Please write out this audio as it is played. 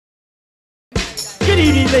Good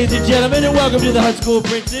evening, ladies and gentlemen, and welcome to the Hunt School of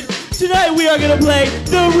Princeton. Tonight we are going to play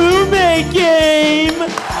the roommate game.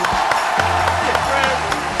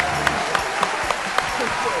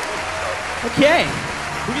 Okay,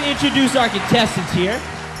 we're going to introduce our contestants here.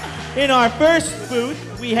 In our first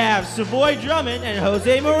booth, we have Savoy Drummond and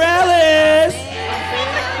Jose Morales.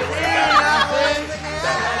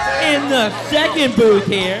 In the second booth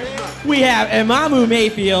here, we have Imamu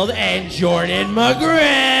Mayfield and Jordan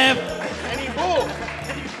McGriff.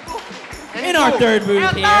 In our third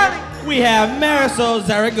booth here, we have Marisol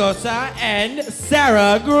Zaragoza and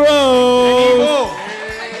Sarah Groves.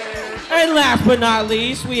 And last but not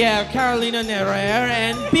least, we have Carolina Nerrer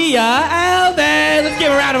and Bia Alves. Let's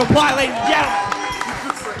give a round of applause, ladies and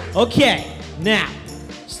gentlemen. Okay, now,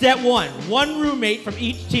 step one. One roommate from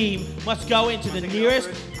each team must go into the nearest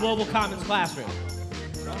Global Commons classroom.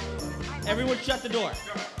 Everyone shut the door.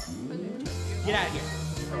 Get out of here.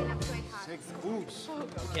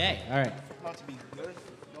 Okay, all right.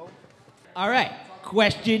 All right,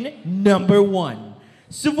 question number one.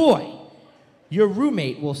 Savoy, your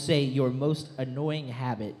roommate will say your most annoying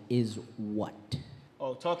habit is what?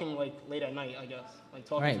 Oh, talking like late at night, I guess. Like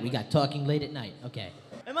talking. All right, we got talking late at night. Okay.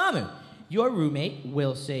 Imamu, your roommate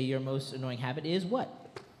will say your most annoying habit is what?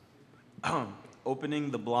 Opening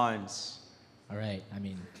the blinds. All right, I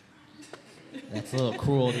mean, that's a little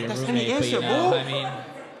cruel to your That's roommate, any but answer, you know, boo. I mean,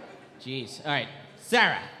 jeez. All right,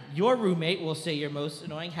 Sarah, your roommate will say your most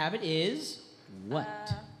annoying habit is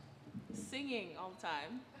what? Singing all the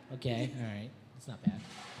time. Okay, all right, that's not bad.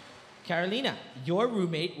 Carolina, your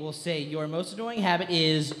roommate will say your most annoying habit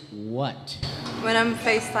is what? When I'm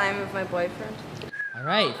FaceTime with my boyfriend. All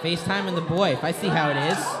right, FaceTime and the boy. If I see how it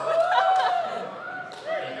is.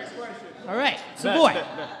 All right, Savoy,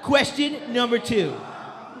 question number two.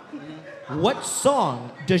 What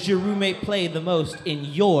song does your roommate play the most in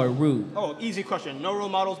your room? Oh, easy question. No Role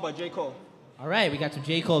Models by J. Cole. All right, we got some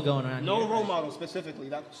J. Cole going on No here. Role Models specifically,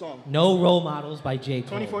 that song. No Role Models by J.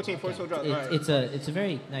 Cole. 2014 First Soul Drop. It's a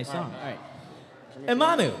very nice song. All right.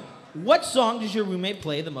 Imamu, what song does your roommate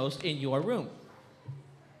play the most in your room?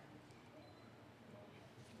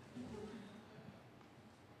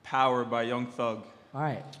 Power by Young Thug. All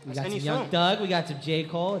right, we That's got some any Young song. Thug, we got some J.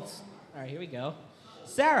 Cole. All right, here we go.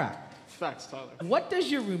 Sarah, Facts, Tyler. what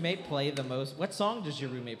does your roommate play the most? What song does your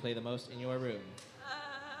roommate play the most in your room?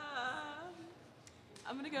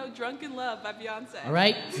 I'm gonna go "Drunk in Love" by Beyonce. All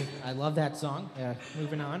right, I love that song.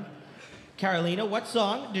 Moving on. Carolina, what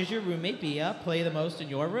song does your roommate Bia play the most in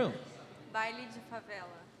your room? Baile de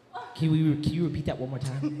favela. Can you repeat that one more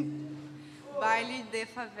time? Baile de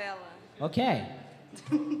favela. Okay.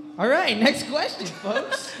 All right, next question,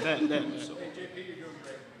 folks.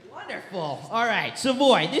 Wonderful. All right,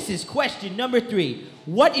 Savoy, this is question number 3.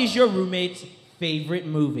 What is your roommate's favorite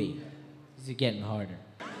movie? This is getting harder.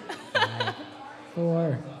 5,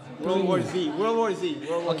 4, World War Z. World War Z.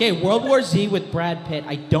 World War Okay, Z. World War Z with Brad Pitt.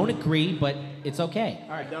 I don't agree, but it's okay.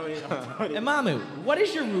 All right. Imamu, what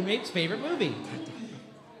is your roommate's favorite movie?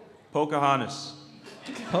 Pocahontas.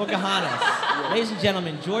 Pocahontas. Ladies and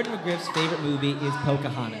gentlemen, Jordan McGriff's favorite movie is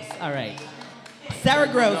Pocahontas. All right. Sarah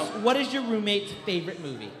Gross, what is your roommate's favorite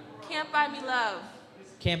movie? "Can't Buy Me Love."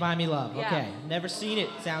 Can't Buy Me Love. Yeah. Okay. Never seen it.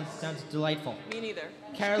 Sounds delightful. Me neither.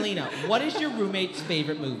 Carolina, what is your roommate's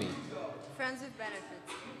favorite movie? Friends with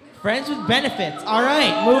benefits. Friends with Benefits. All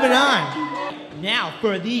right, moving on. Now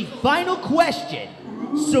for the final question.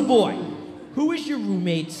 Savoy, who is your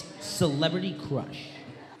roommate's celebrity crush?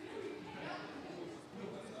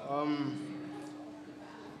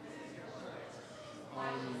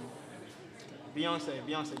 Beyonce.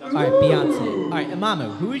 That's All right, Beyonce. All right,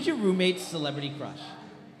 Imamu, who is your roommate's celebrity crush?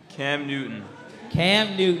 Cam Newton.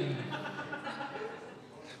 Cam Newton.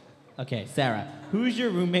 Okay, Sarah, who's your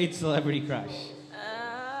roommate's celebrity crush?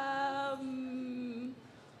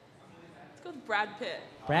 Let's go with Brad Pitt.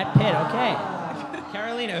 Brad Pitt, okay.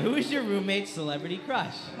 Carolina, who is your roommate's celebrity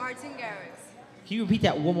crush? Martin Garrix. Can you repeat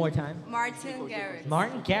that one more time? Martin Garrix.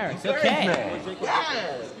 Martin Garrix, okay. It's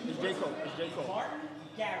J. Cole. It's J. Cole. Martin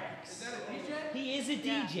Garrix. He is a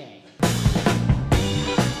DJ.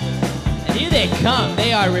 And here they come.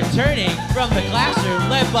 They are returning from the classroom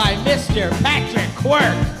led by Mr. Patrick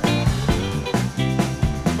Quirk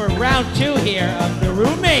for round 2 here of the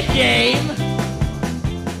roommate game.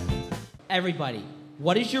 Everybody,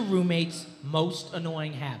 what is your roommate's most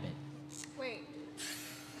annoying habit? Wait.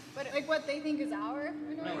 But like what they think is our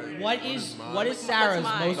annoying? What is Sarah's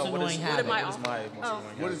mine? most No, annoying habit? my What is my most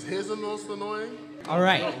annoying What is his most annoying? All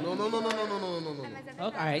right. No. Oh,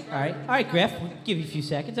 all right, Griff. We'll give you a few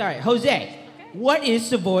seconds. All right, Jose. What is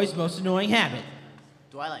Savoy's most annoying habit?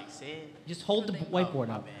 Do I like say it? Just hold the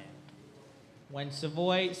whiteboard up. when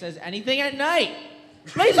Savoy says anything at night.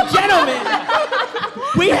 Ladies and gentlemen,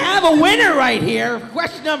 we have a winner right here.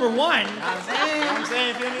 Question number 1. I'm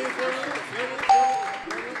saying,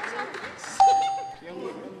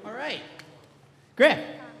 All right. Griff,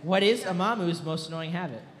 what is Amamu's most annoying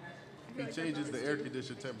habit? He changes the air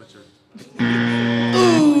conditioner temperature.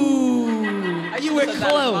 Ooh, you were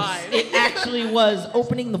close. It actually was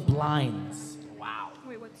opening the blinds.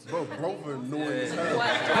 Bro, both are annoying as hell.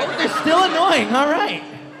 Oh, they're still annoying. All right.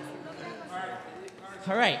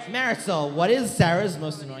 All right, Marisol, what is Sarah's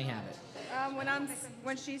most annoying habit?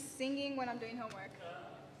 When she's singing when I'm doing homework.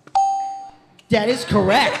 That is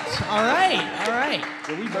correct. All right, all right.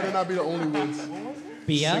 So we better not be the only ones.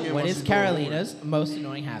 Bia, Singing what while is she's doing Carolina's most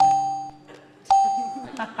annoying habit?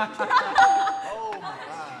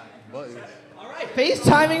 Buttons. All right,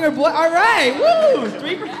 FaceTiming or all right, woo,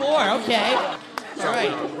 3 for 4, okay. All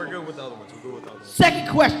right. We're good with the other ones. We're good with the other ones. Second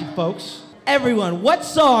question, folks. Everyone, what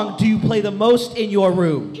song do you play the most in your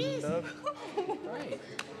room?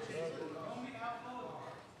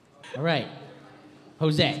 All right.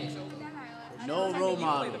 Jose. No role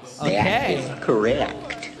models. Okay.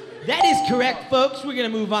 Correct. That is correct, folks. We're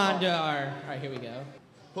going to move on to our... All right, here we go.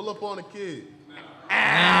 Pull up on a kid.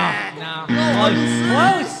 No.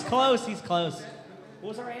 Close. He's close. What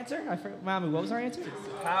was our answer? I forgot. Mamu, what was our answer?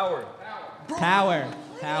 Power. Tower.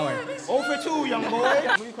 0 for 2, young boy.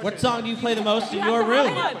 What song do you play the most in your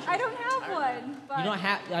room? I don't have one. But You don't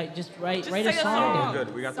have... just write a sing a song song. down.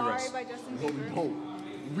 Good. We got the Sorry rest. by Justin No, we Bieber. don't.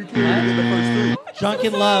 We can't even get the first 3.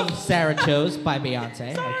 Drunken Love, Sarah chose by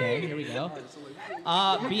Beyonce. Okay, here we go.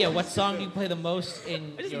 Bia, what song do you play the most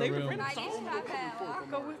in your room?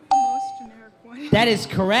 Go with the most generic one. That is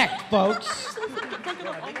correct, folks.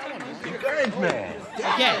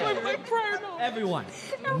 Okay, everyone,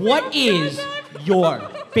 what is your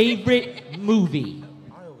favorite movie?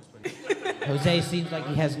 Jose seems like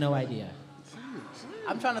he has no idea.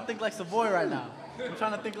 I'm trying to think like Savoy right now. This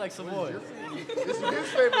is his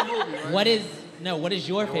favorite movie, right? What is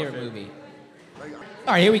your favorite movie?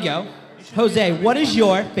 All right, here we go. Jose, what is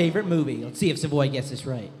your favorite movie? Let's see if Savoy gets this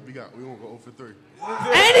right. We won't go 0 for 3.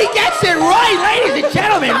 And he gets it right, ladies and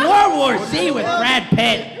gentlemen. World War Z with Brad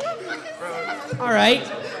Pitt. All right,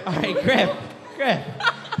 Griff.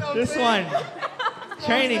 This one,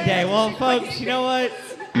 Training Day. Well, folks, you know what?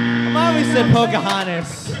 I'm always said Pocahontas,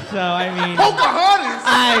 so I mean. Pocahontas?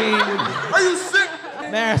 Are you sick?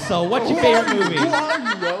 Marisol, what's your favorite movie? Who are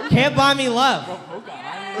you, bro? Can't Buy Me Love.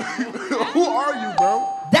 Who are you, bro?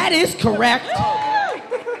 That is correct.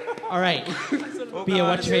 All right. Bia,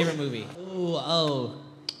 what's your favorite movie? Ooh,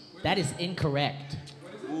 that is incorrect.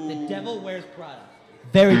 The Devil Wears Prada.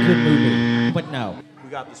 Very good movie, but no. We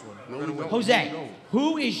got this one. We're gonna win. Jose,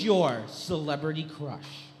 who is your celebrity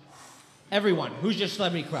crush? Everyone, who's your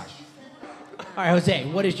celebrity crush? All right, Jose,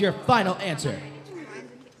 what is your final answer?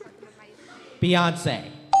 Beyonce.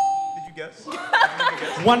 Did you guess?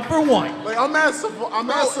 1 for 1. Like, I'm mad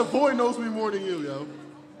Savoy knows me more than you, yo.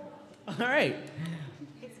 All right.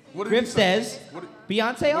 What did Griff he say? says What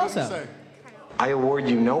Beyonce did he also. say? I award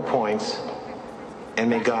you no points, and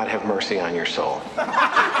may God have mercy on your soul.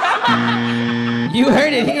 You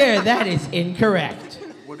heard it here. That is incorrect.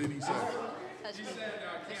 What did he say?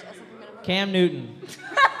 Cam Newton.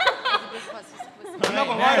 All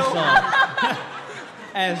right, Marisol.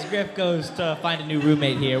 As Griff goes to find a new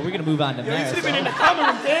roommate here, we're going to move on to Marisol.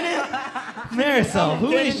 Marisol,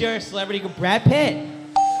 who is your celebrity? Brad Pitt.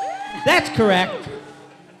 That's correct.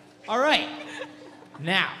 All right.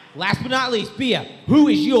 Now, last but not least, Bia, who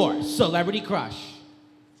is your celebrity crush?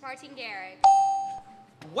 Martin Garrix.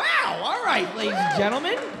 Wow. All right, ladies and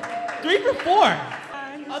gentlemen. 3 for 4.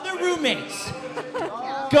 Other roommates.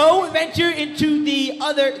 Go venture into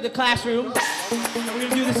the classroom. We're going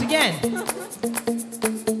to do this again.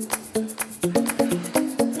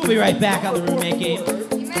 We'll be right back on the roommate game.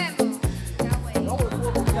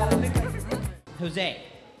 Jose,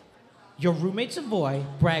 your roommate Savoy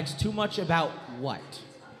brags too much about what?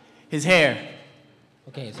 His hair.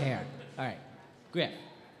 Okay, his hair. All right. Griff,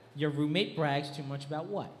 your roommate brags too much about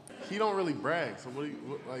what? He don't really brag, so what do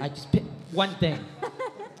you, like... I just picked one thing.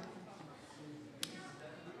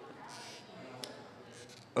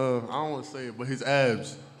 I don't want to say it, but his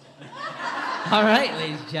abs. All right,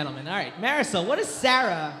 ladies and gentlemen. All right, Marisol, what does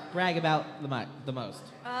Sarah brag about the most?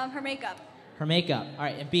 Her makeup. Her makeup. All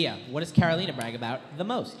right, and Bia, what does Carolina brag about the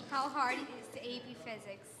most? How hard is AP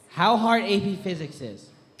Physics? How hard AP Physics is.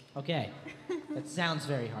 Okay, that sounds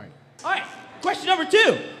very hard. All right, question number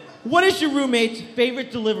 2. What is your roommate's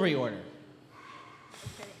favorite delivery order?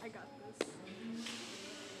 Okay, I got this.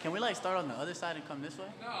 Can we like start on the other side and come this way?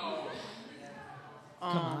 No.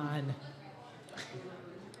 Come on.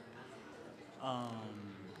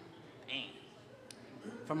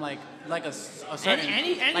 From like a certain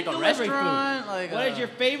Any like a delivery restaurant. food. Like What is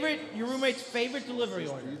your roommate's favorite delivery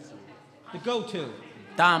order? The go-to.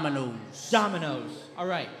 Domino's. Domino's. All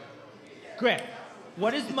right. Griff,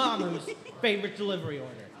 what is Mamu's favorite delivery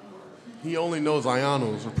order? He only knows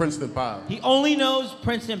Iano's or Princeton Pie. He only knows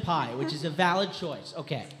Princeton Pie, which is a valid choice.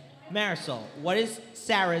 Okay. Marisol, what is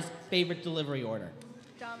Sarah's favorite delivery order?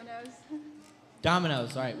 Domino's.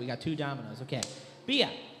 Domino's. All right, we got 2 Domino's. Okay. Bia,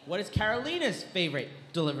 what is Carolina's favorite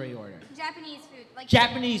delivery order? Japanese food. Like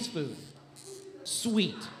Japanese food.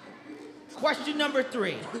 Sweet. Question number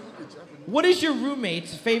 3. What is your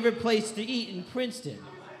roommate's favorite place to eat in Princeton?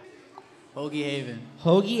 Hoagie Haven.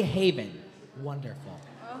 Hoagie Haven. Wonderful.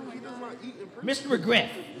 He does not eat in Princeton. Mr. McGriff,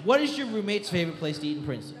 what is your roommate's favorite place to eat in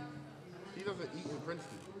Princeton? He doesn't eat in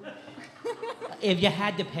Princeton. If you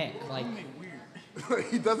had to pick, like,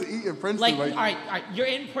 He doesn't eat in Princeton. all right, you're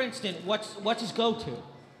in Princeton. What's his go-to?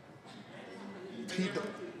 He do-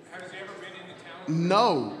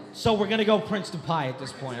 No. So we're gonna go Princeton Pie at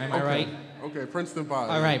this point. Am I right? Okay, Princeton Pie.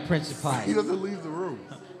 All right, Princeton He Pie. doesn't leave the room.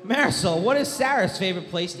 Marisol, what is Sarah's favorite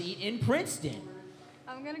place to eat in Princeton?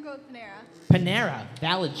 I'm gonna go with Panera. Panera,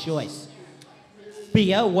 valid choice.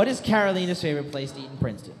 Bia, what is Carolina's favorite place to eat in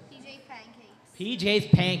Princeton? PJ pancakes. PJ's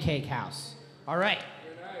Pancake House. All right.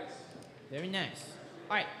 Very nice.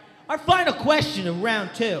 All right. Our final question of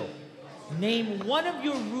round 2. Name one of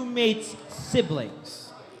your roommate's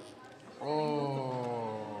siblings.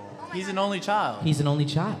 Oh. He's an only child. He's an only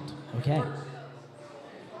child. Okay.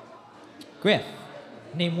 Griff,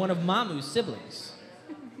 name one of Mamu's siblings.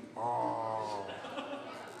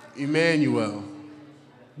 Emmanuel.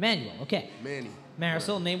 Manuel. Okay. Manny.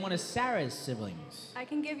 Marisol, name one of Sarah's siblings. I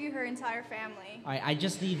can give you her entire family. All right. I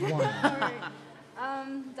just need one. All right.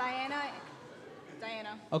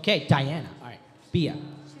 Diana. Okay. Diana. All right. Bia,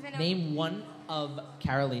 She's an name one of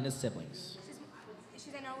Carolina's siblings. She's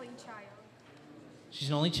an only child. She's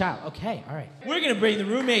an only child. Okay, all right. We're going to bring the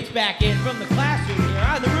roommates back in from the classroom here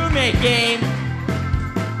on the roommate game.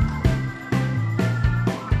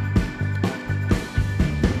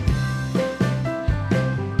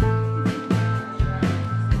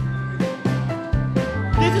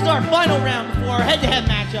 This is our final round before our head-to-head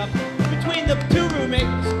matchup between the 2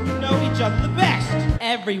 roommates who know each other the best.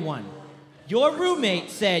 Everyone, your roommate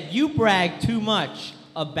said you brag too much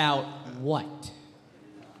about what?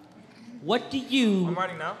 What do you? I'm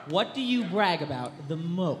writing now. What do you brag about the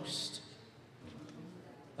most?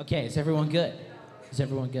 Okay, is everyone good? Is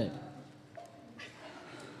everyone good?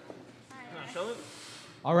 Show it.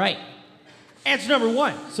 All right. Answer number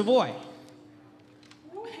 1, Savoy. Am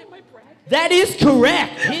I bragging? That is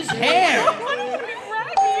correct. His hair. What am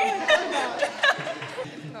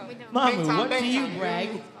I Mamu, what do you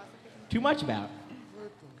brag too much about?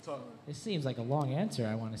 This seems like a long answer,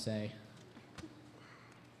 I want to say.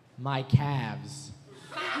 My calves.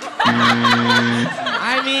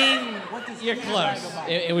 I mean, you're close.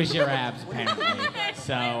 It was your abs, apparently.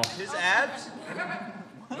 So, His abs?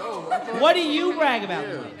 what do you brag about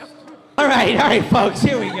the most? All right, folks,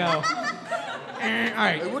 here we go. All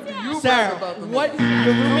right, What do you Sarah, brag about the what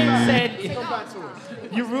your roommate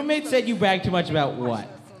said? Your roommate said you brag too much about what?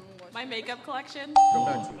 My makeup collection.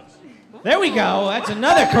 There we go. That's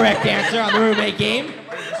another correct answer on the roommate game.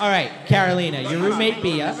 All right, Carolina, your roommate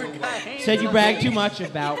Bia said you brag too much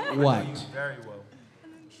about what? Very well.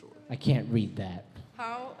 I can't read that.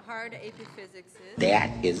 How hard AP Physics is. That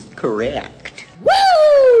is correct.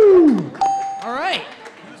 Woo! All right.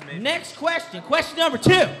 Next question. Question number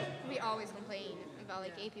 2. We always complain about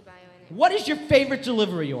like AP Bio and What is your favorite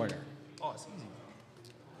delivery order? Oh, it's easy.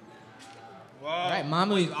 All right,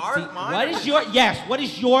 Mamu. Wait, ours? see, Mine? what is your What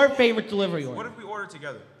is your favorite delivery What order? if we order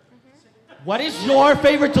together? What is your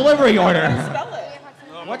favorite delivery order? Spell it.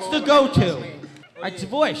 What's the go-to? All right,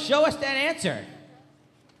 Savoy, show us that answer.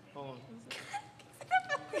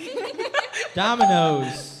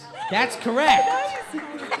 Domino's. That's correct.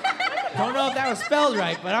 Don't know if that was spelled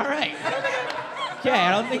right, but all right. Okay,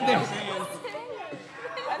 I don't think there's...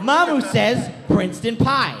 Mamu says Princeton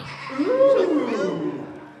Pie.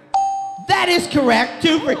 That is correct.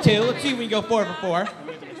 2 for 2. Let's see if we can go 4 for 4.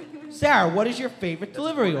 Sarah, what is your favorite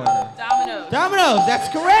delivery order? Domino's. Domino's. That's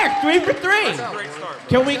correct. 3 for 3. Great start.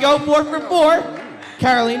 Can we go 4 for 4?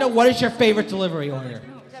 Carolina, what is your favorite delivery order?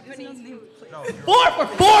 Japanese food. 4 for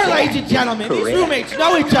 4, ladies and gentlemen. These Correct. roommates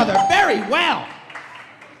know each other very well.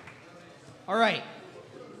 All right.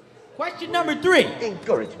 Question number 3.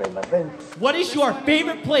 Encouragement, my friend. What is your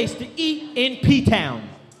favorite place to eat in P-Town?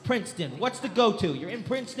 Princeton. What's the go-to? You're in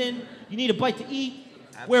Princeton. You need a bite to eat.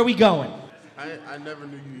 Where are we going? I never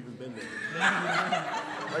knew you even been there.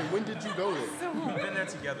 Like, when did you go there? We've been there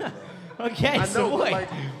together, bro. Okay, I know, so but, wait. like,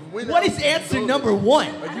 when What else is did you answer go number there?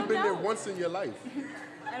 one? Like, you've been there once in your life.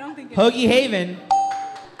 I don't think Hoagie Haven.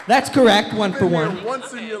 That's correct, one for You've been one. there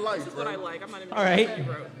once in your life, What I bro. like. I'm not even All right.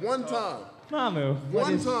 One time. Mamu. What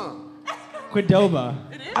One is time. Qdoba?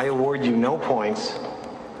 I award you no points,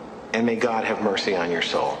 and may God have mercy on your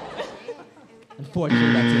soul.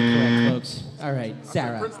 Unfortunately, that's incorrect, folks. All right,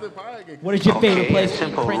 Sarah. Princeton Pie again. What is your favorite Okay, place a in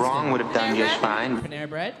simple Princeton? wrong would have done just fine. Panera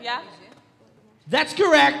Bread? Yeah. That's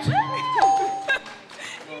correct.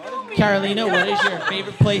 Carolina, what is your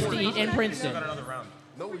favorite place to eat in Princeton? Another round.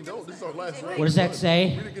 No, we don't. This is our last round. What does that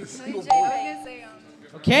say? We didn't get a single I was point. gonna say,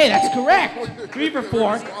 Okay, that's correct. 3 for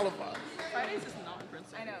 4. Qualified. Fridays is not in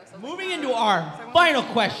Princeton. I know. So Moving into our final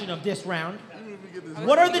question of this round. Even if we get this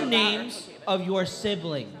What are the names of your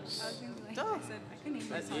siblings? I couldn't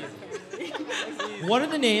even say What are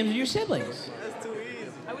the names of your siblings? That's too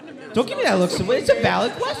easy. Don't give me that look, Savoy. It's a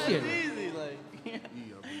valid question. Easy,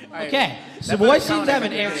 like. Okay, Savoy seems to have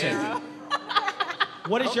an answer.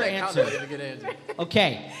 What is your answer?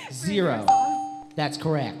 Okay, 0. That's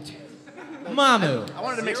correct. Mamu. I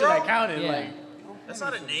wanted to make sure that counted. Yeah. Like, That's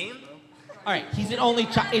not a name. All right, he's an only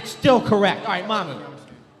child. It's still correct. All right, Mamu.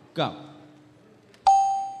 Go.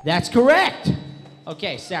 That's correct.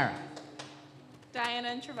 Okay, Sarah. Diana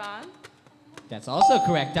and Trevon. That's also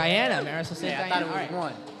correct. Diana. Marisol said yeah, I Diana. thought it All was right.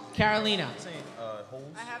 one. Carolina. Holes.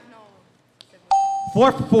 I have no.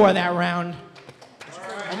 4 for 4 that round.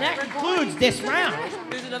 And that concludes this round.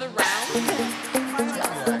 There's another round.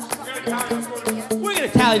 We're going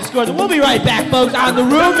to tally the scores, and we'll be right back, folks, on the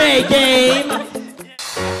roommate game.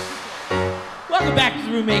 Welcome back to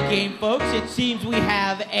the roommate game, folks. It seems we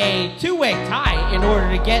have a two-way tie in order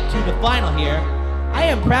to get to the final here. I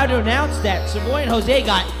am proud to announce that Savoy and Jose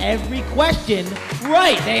got every question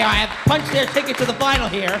right. They have punched their ticket to the final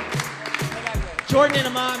here. Jordan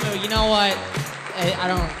and Amamu, you know what? I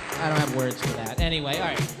don't have words for that. Anyway, all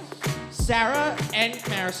right. Sarah and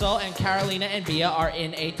Marisol and Carolina and Bia are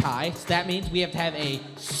in a tie. So that means we have to have a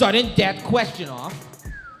sudden death question off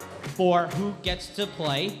for who gets to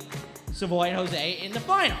play Savoy and Jose in the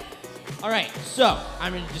final. All right, so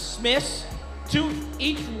I'm going to dismiss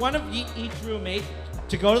each roommate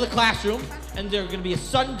to go to the classroom, and there's going to be a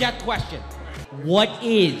sudden death question. What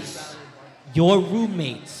is your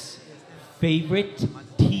roommate's favorite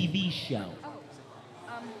TV show?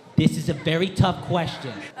 This is a very tough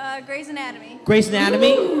question. Grey's Anatomy. Grey's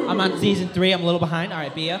Anatomy. I'm on season 3. I'm a little behind. All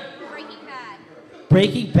right, Bia. Breaking Bad.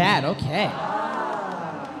 Breaking Bad. Okay.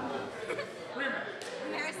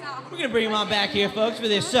 Marisol. We're gonna bring him on back here, folks, for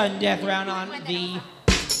this sudden death round on the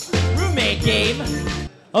roommate game.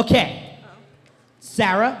 Okay.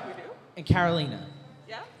 Sarah and Carolina.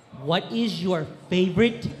 Yeah. What is your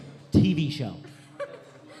favorite TV show?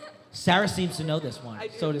 Sarah seems to know this one. I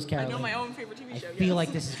do. So does I Carolina. know my own favorite TV show. I feel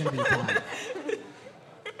like this is gonna be a tie.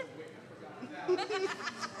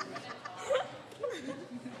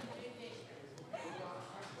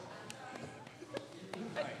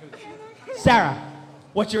 Sarah,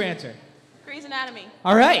 what's your answer? Grey's Anatomy.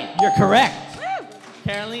 All right, you're correct.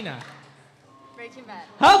 Carolina. Breaking Bad.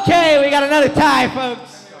 Okay, we got another tie,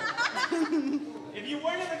 folks. If you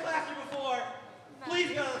weren't in the classroom before, please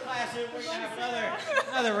go to the classroom. We're gonna have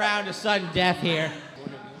another round of sudden death here.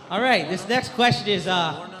 All right, this next question is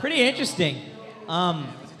pretty interesting.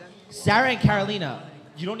 Sarah and Carolina,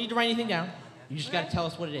 you don't need to write anything down. You just got to tell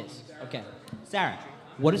us what it is. Okay. Sarah,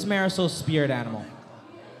 what is Marisol's spirit animal?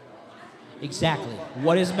 Exactly.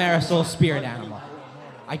 What is Marisol's spirit animal?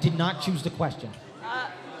 I did not choose the question.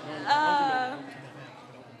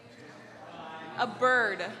 A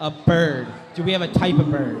bird. A bird. Do we have a type of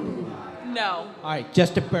bird? No. All right,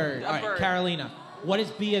 just a bird. A All right, bird. Carolina, what is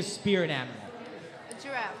Bia's spirit animal? A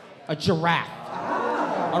giraffe. A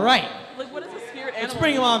giraffe. All right, Like, what is a spirit animal? let's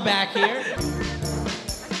bring him on back here.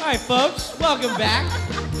 All right, folks, welcome back.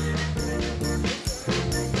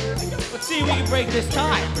 Let's see if we can break this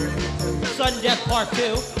tie. Sudden Death Part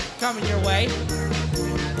 2 coming your way.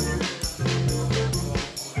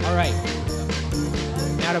 All right.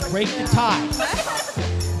 Now to break the tie.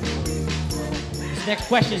 This next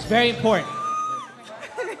question is very important.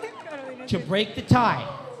 To break the tie,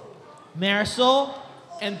 Marisol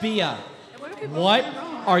and Bia, what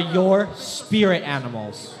are your spirit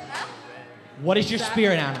animals? What is your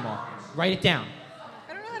spirit animal? Write it down.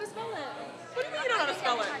 I don't know how to spell it. What do you mean you don't know how to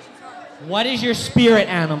spell it? What is your spirit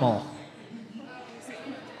animal?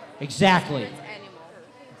 Exactly.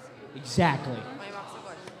 Exactly.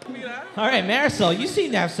 All right, Marisol, you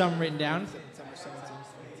seem to have something written down.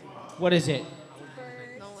 What is it?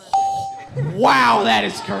 Wow, that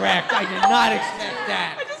is correct. I did not expect I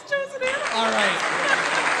that. just chose an animal. All right.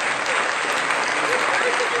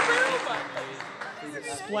 I took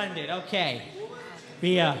your Splendid. Okay.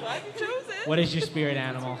 Bia, Glad you chose it. what is your spirit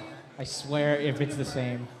animal? I swear if it's the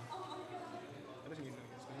same.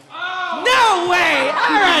 No way!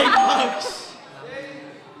 All right, folks.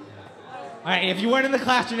 All right, if you weren't in the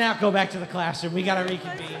classroom now, go back to the classroom. We gotta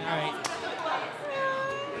reconvene. All right.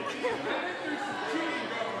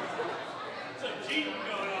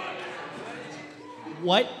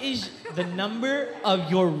 What is the number of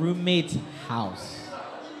your roommate's house?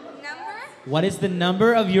 Number? What is the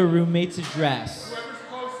number of your roommate's address?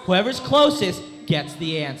 Whoever's closest gets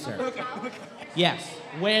the answer. Yes.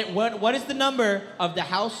 What is the number of the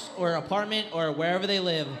house or apartment or wherever they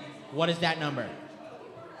live? What is that number?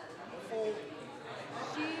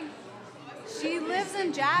 She lives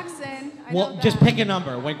in Jackson. I Well, know just that. pick a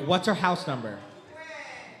number. Like, what's her house number?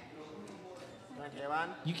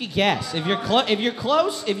 You can guess. If you're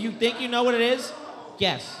close, if you think you know what it is,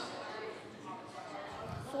 guess.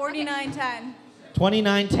 4910.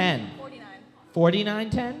 2910. 49.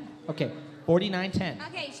 4910? Okay. 4910.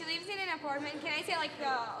 Okay, she lives in an apartment. Can I say like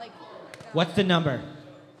the What's the number?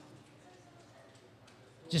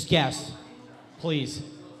 Just guess. Please.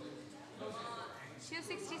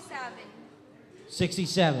 267?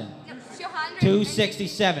 67. No, 200.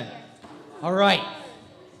 267. All right.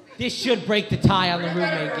 This should break the tie on the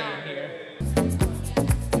roommate game here.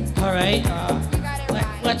 All right. You got it right.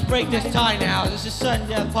 Let's break this tie now. This is sudden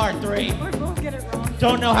death part 3. We both get it wrong.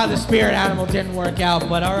 Don't know how the spirit animal didn't work out,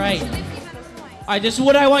 but all right. She lives in another point. All right, this is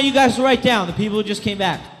what I want you guys to write down, the people who just came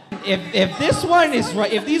back. If this one is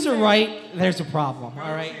right, if these are right, there's a problem,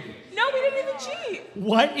 all right? No, we didn't even cheat.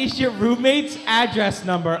 What is your roommate's address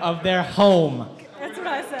number of their home? That's what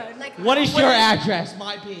I said. Like, What is your address?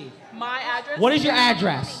 Might be. My address. What is your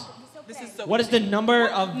address? This is so. What is the number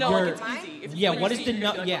of No, your... like it's easy. If Yeah, when what you is see the it, you're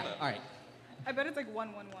number? done Yeah, with it. all right. I bet it's like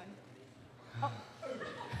 111.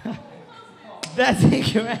 That's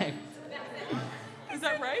incorrect. Is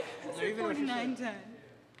that right? It's like 4910.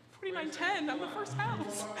 4910. I'm the first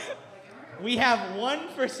house. We have 1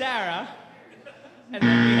 for Sarah, and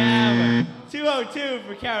then we have 202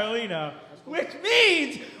 for Carolina, which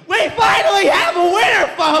means we finally have a winner,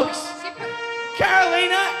 folks!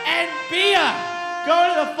 Carolina and Bia go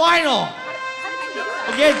to the final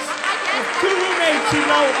against two roommates who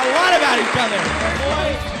know a lot about each other. Boy,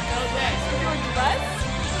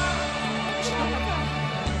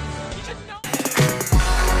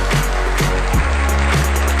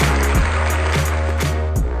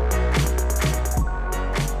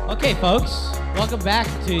 okay, folks, welcome back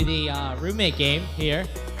to the roommate game here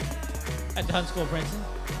at the Hunt School of Princeton.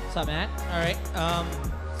 What's up, Matt? All right,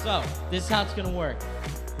 so this is how it's gonna work.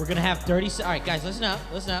 We're gonna have 30 all right, guys, listen up.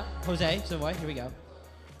 Jose, Savoy, here we go.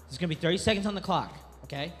 There's gonna be 30 seconds on the clock,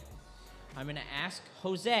 okay? I'm gonna ask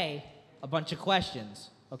Jose a bunch of questions,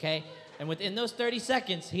 okay? And within those 30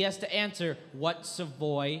 seconds, he has to answer what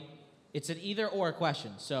Savoy, it's an either or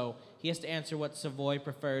question, so he has to answer what Savoy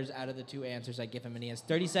prefers out of the 2 answers I give him, and he has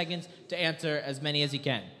 30 seconds to answer as many as he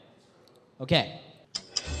can. Okay.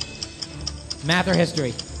 Math or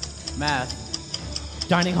history? Math.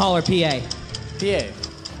 Dining hall or PA? PA.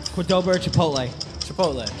 Cordoba or Chipotle?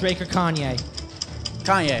 Chipotle. Drake or Kanye?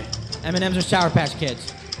 Kanye. M&M's or Sour Patch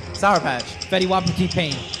Kids? Sour Patch. Fetty Wap or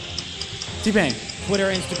T-Pain? T-Pain. Twitter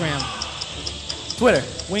or Instagram? Twitter.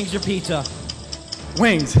 Wings or pizza?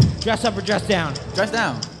 Wings. Dress up or dress down? Dress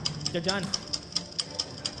down. They're done.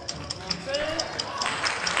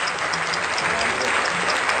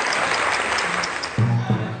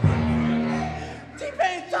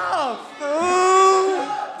 T-Pain tough.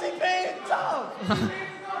 T-Pain tough.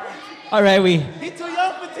 All right, He too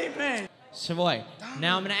young for T-Pain. Savoy.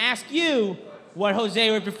 Now I'm gonna ask you what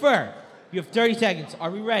Jose would prefer. You have 30 seconds.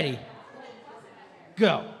 Are we ready?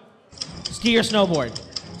 Go. Ski or snowboard?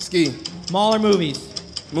 Ski. Mall or movies?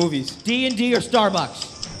 Movies. D&D or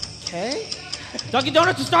Starbucks? Okay. Dunkin'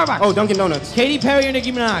 Donuts or Starbucks? Oh, Dunkin' Donuts. Katy Perry or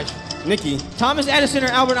Nicki Minaj? Nikki. Thomas Edison or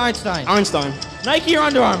Albert Einstein? Einstein. Nike or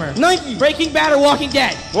Under Armour? Nike. Breaking Bad or Walking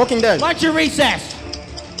Dead? Walking Dead. Lunch or recess?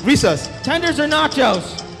 Recess. Tenders or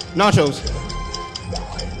nachos? Nachos.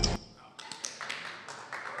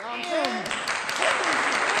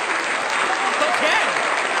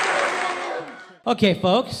 Okay,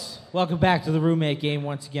 folks, welcome back to the roommate game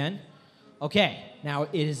once again. Okay, now it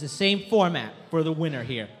is the same format for the winner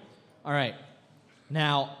here. All right,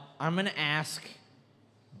 now I'm gonna ask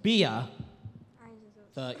Bia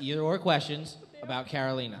the either or questions about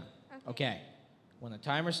Carolina. Okay, when the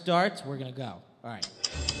timer starts, we're gonna go. All right,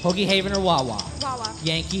 Hoagie Haven or Wawa? Wawa.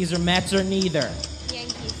 Yankees or Mets or neither?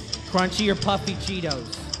 Yankees. Crunchy or puffy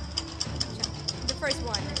Cheetos? The first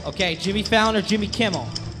one. Okay, Jimmy Fallon or Jimmy Kimmel?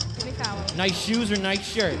 Jimmy Fallon. Nice shoes or nice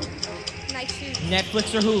shirt? Nice shoes.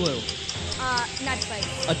 Netflix or Hulu?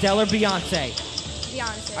 Netflix. Adele or Beyonce?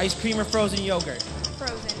 Beyonce. Ice cream or frozen yogurt?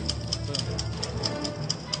 Frozen.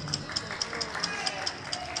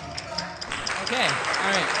 Okay,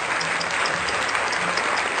 all right.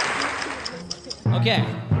 Okay.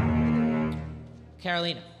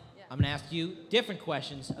 Carolina, I'm gonna ask you different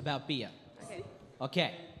questions about Bia. Okay.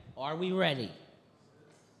 Okay, are we ready?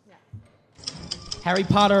 Yeah. Harry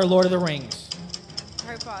Potter or Lord of the Rings?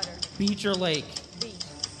 Harry Potter. Beach or lake? Beach.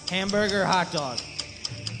 Hamburger or hot dog?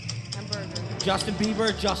 Hamburger. Justin Bieber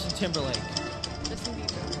or Justin Timberlake? Justin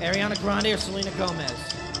Bieber. Ariana Grande or Selena Gomez?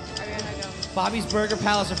 Ariana Gomez. Bobby's Burger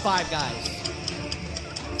Palace or Five Guys?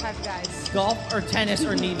 Five Guys. Golf or tennis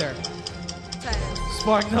or neither? Tennis.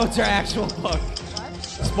 Spark Notes or actual book? What?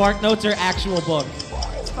 Spark Notes or actual book?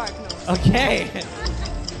 Spark Notes. Okay.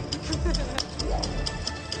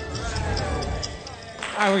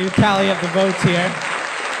 All right, we're gonna tally up the votes here.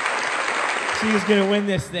 She's gonna win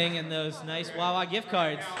this thing and those nice Wawa gift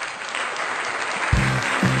cards.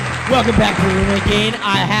 Welcome back to the Roommate Game.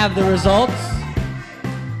 I have the results,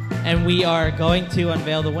 and we are going to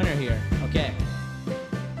unveil the winner here. Okay.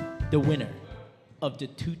 The winner of the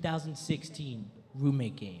 2016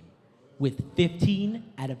 Roommate Game with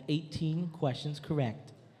 15 out of 18 questions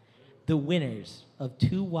correct. The winners of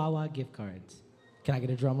 2 Wawa gift cards. Can I get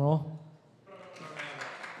a drum roll?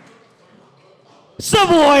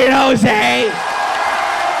 Savoy and Jose!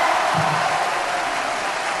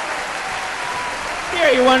 Here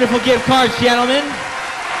are your wonderful gift cards, gentlemen.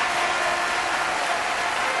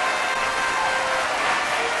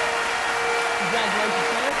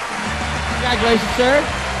 Congratulations, sir.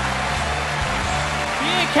 Me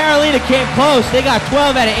and Carolina came close. They got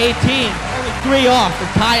 12 out of 18. Only 3 off for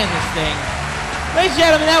tying this thing. Ladies and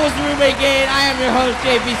gentlemen, that was the Roommate Game. I am your host,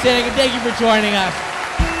 JP Sinning, and thank you for joining us.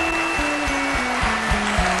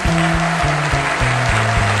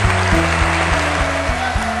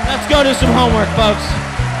 Let's go do some homework, folks.